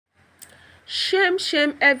Shame,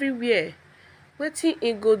 shame everywhere. Wetin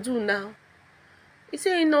e go do now? He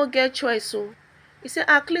say e no get choice o. He say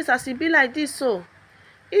at least as e be like this so,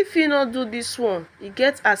 if he no do this one, e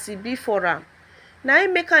get as e be for am. Na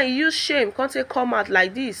im make am use shame come take come out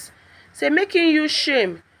like this. Say make him use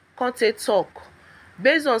shame come take talk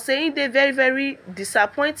based on say him dey very very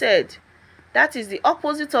disappointed. That is the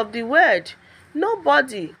opposite of the word.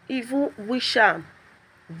 Nobody even wish am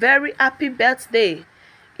very happy birthday.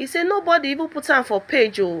 He say nobody even put am for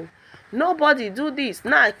page o. Nobody do this.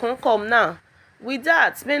 Now I come now. With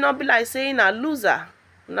that, may not be like saying a loser.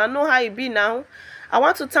 Una know how e be now. I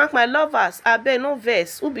want to thank my lovers. Abeg no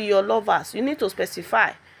vex. Who be your lovers? You need to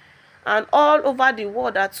specify. And all over the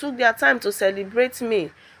world that took their time to celebrate me.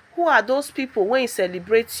 Who are those people when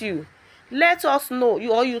celebrate you? Let us know.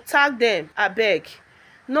 You tag them. Abeg.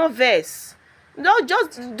 No vex. No,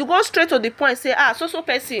 just go straight to the point. Say, so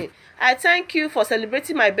person, I thank you for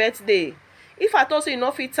celebrating my birthday. If I told you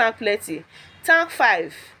no fit thank plenty, thank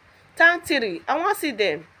 5, thank 3. I wan see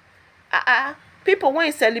them. People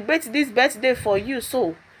when celebrate this birthday for you,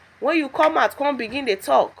 so when you come out, come begin dey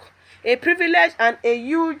talk. A privilege and a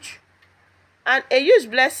huge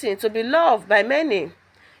blessing to be loved by many.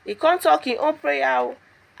 He come talk him own prayer,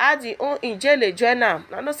 add him own injele join am.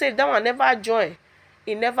 I know say if that one never join,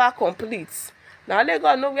 e never complete. Na only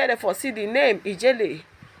God know where they for see the name Ijele.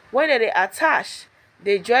 When they attach,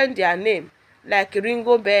 they join their name like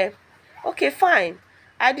Ringo Bear. Okay, fine.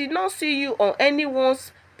 I did not see you on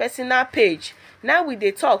anyone's personal page. Now we dey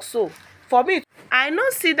talk so. For me, I no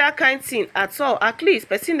see that kind thing at all. At least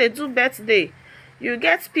person dey do birthday. You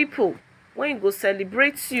get people when go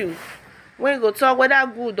celebrate you, when go talk whether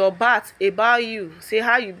good or bad about you, say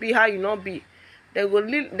how you be, how you not be. They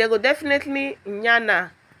go definitely nyana.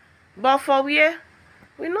 But for where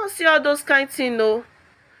we no see all those kind thing no.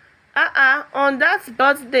 On that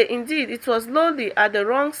birthday, indeed, it was lonely at the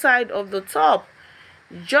wrong side of the top.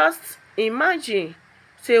 Just imagine,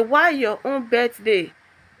 say why your own birthday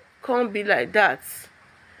can't be like that.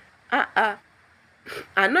 I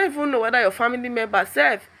don't even know whether your family member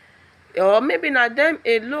sef, or maybe not them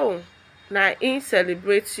alone, na in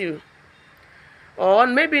celebrate you, or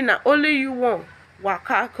maybe not only you want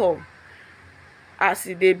waka come. As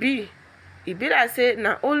e dey be, e be like say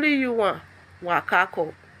na only you want waka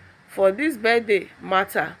come for this birthday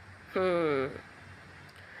matter. E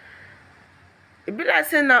be like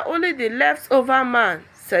say na only the leftover man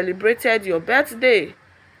celebrated your birthday.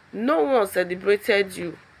 No one celebrated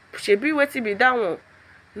you. Shebi wetin be that one?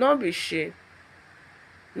 No be shame.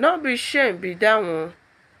 No be shame be that one.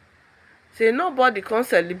 Say nobody can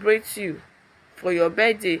celebrate you for your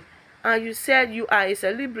birthday, and you said you are a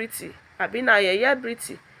celebrity. Abi na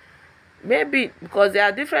yeye. Maybe because there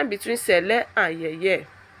are different between cele and yeye.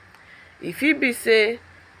 If e be say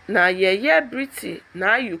na yeye brity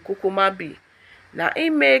na you kukuma be, na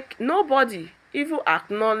it make nobody even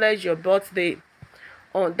acknowledge your birthday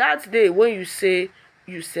on that day when you say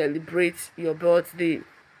you celebrate your birthday.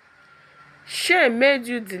 Shame made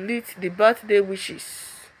you delete the birthday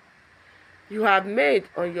wishes you have made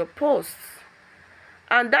on your posts,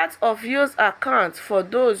 and that of yours account for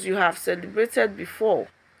those you have celebrated before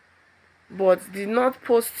but did not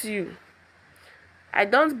post you. I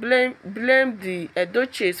don't blame the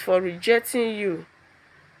Edochies for rejecting you.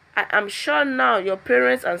 I am sure now your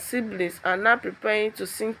parents and siblings are now preparing to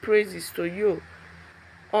sing praises to you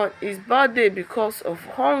on his birthday because of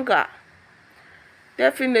hunger.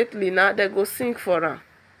 Definitely now they go sing for him.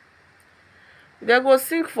 They go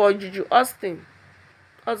sing for Juju Austin,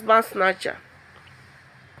 husband snatcher,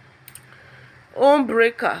 home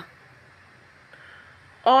breaker,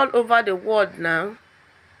 all over the world now.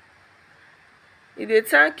 They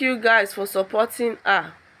thank you guys for supporting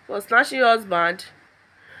her, for snatching your husband.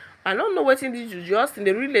 I don't know wetin this Juju Austin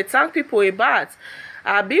they really thank people about.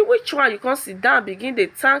 Abi which one you can sit down begin dey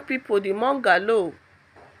thank people the mongalo.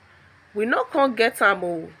 We no can't get am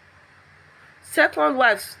o. Second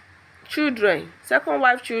wife children,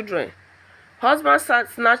 husband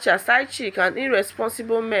snatcher, side chick, and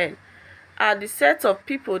irresponsible men are the set of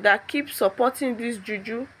people that keep supporting this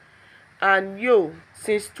juju and yo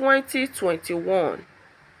since 2021.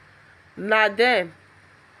 Na them.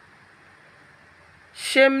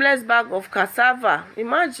 Shameless bag of cassava.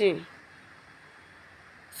 Imagine.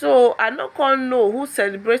 So I no can know who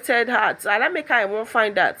celebrated her. So I make I won't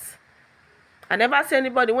find that. I never see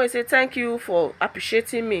anybody when say thank you for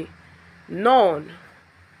appreciating me. None.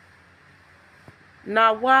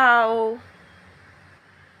 Now wow.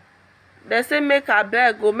 They say make her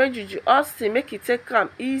beg go make Juju Austin make it take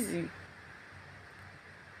am easy.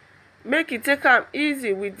 Make it take am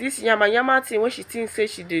easy with this yama yama thing when she thinks say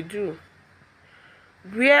she dey do.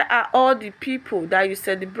 Where are all the people that you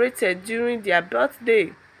celebrated during their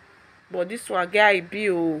birthday? But this one guy be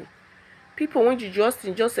oh. People when you just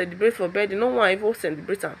celebrate for birthday, no one even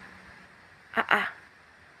celebrate am.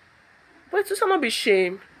 But to not be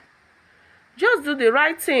shame. Just do the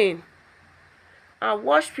right thing and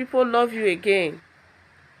watch people love you again.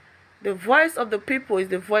 The voice of the people is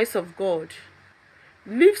the voice of God.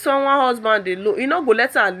 Leave someone husband alone. You no go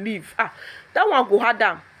let am leave. That one go hard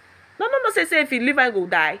am. No say if he leave, I go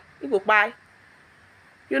die. He go die.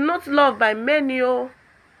 You're not loved by many. Oh,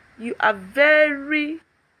 you are very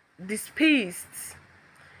despised.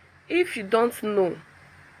 If you don't know,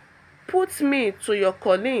 put me to your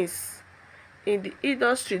colleagues in the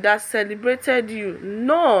industry that celebrated you.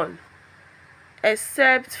 None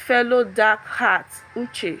except fellow dark heart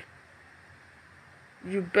Uche.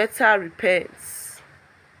 You better repent.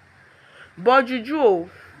 But Juju,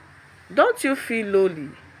 don't you feel lonely?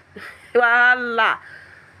 Voila.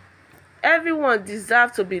 Everyone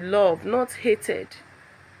deserves to be loved, not hated.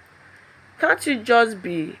 Can't you just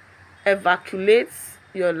evacuate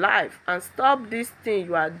your life and stop this thing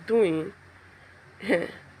you are doing?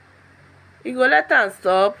 You go let am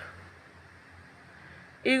stop.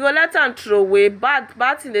 You go let am throw away bad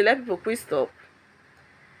thing dey let people quit stop.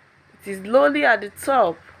 It is lonely at the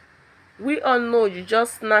top. We all know you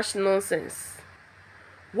just snatch nonsense.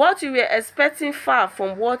 What you were expecting far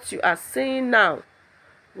from what you are saying now.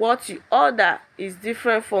 What you order is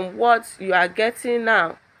different from what you are getting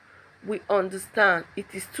now. We understand it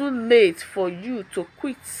is too late for you to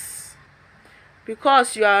quit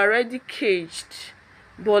because you are already caged.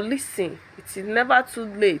 But listen, it is never too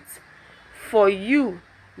late for you.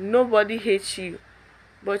 Nobody hates you,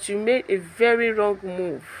 but you made a very wrong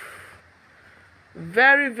move.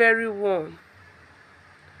 Very, very wrong.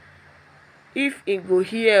 If it go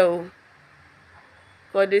here,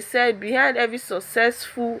 because they said behind every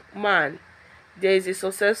successful man, there is a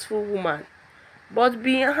successful woman. But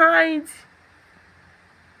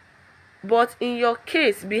in your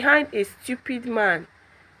case, behind a stupid man,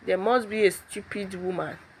 there must be a stupid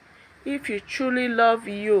woman. If you truly love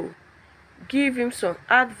you, give him some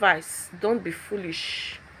advice. Don't be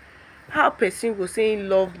foolish. How person go say he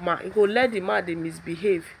love man? He go let the man dey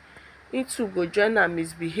misbehave. He too go join and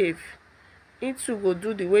misbehave. He too go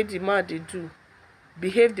do the way the man dey do.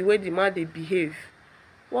 Behave the way the man dey behave.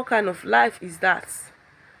 What kind of life is that?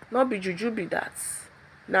 Not be juju be that.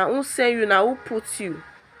 Now who send you? Now who put you?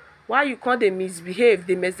 Why you can't dey misbehave?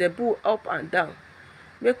 Dey mezebu up and down.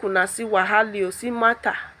 Make una see wahali o, see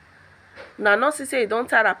matter. Una not see say e don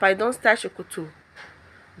tie wrapper, e don tie shokoto.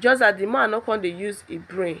 Just that the man no come dey use his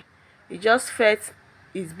brain. He just felt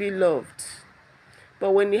he's beloved.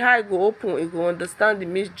 But when the eye go open, he go understand the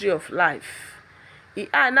mystery of life. He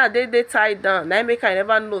now they tied down. Now make I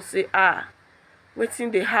never know say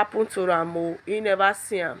wetin dey happen to am o. He never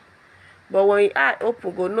see am. But when he eye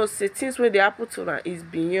open, go know say things wey dey happen to am is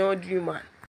beyond human.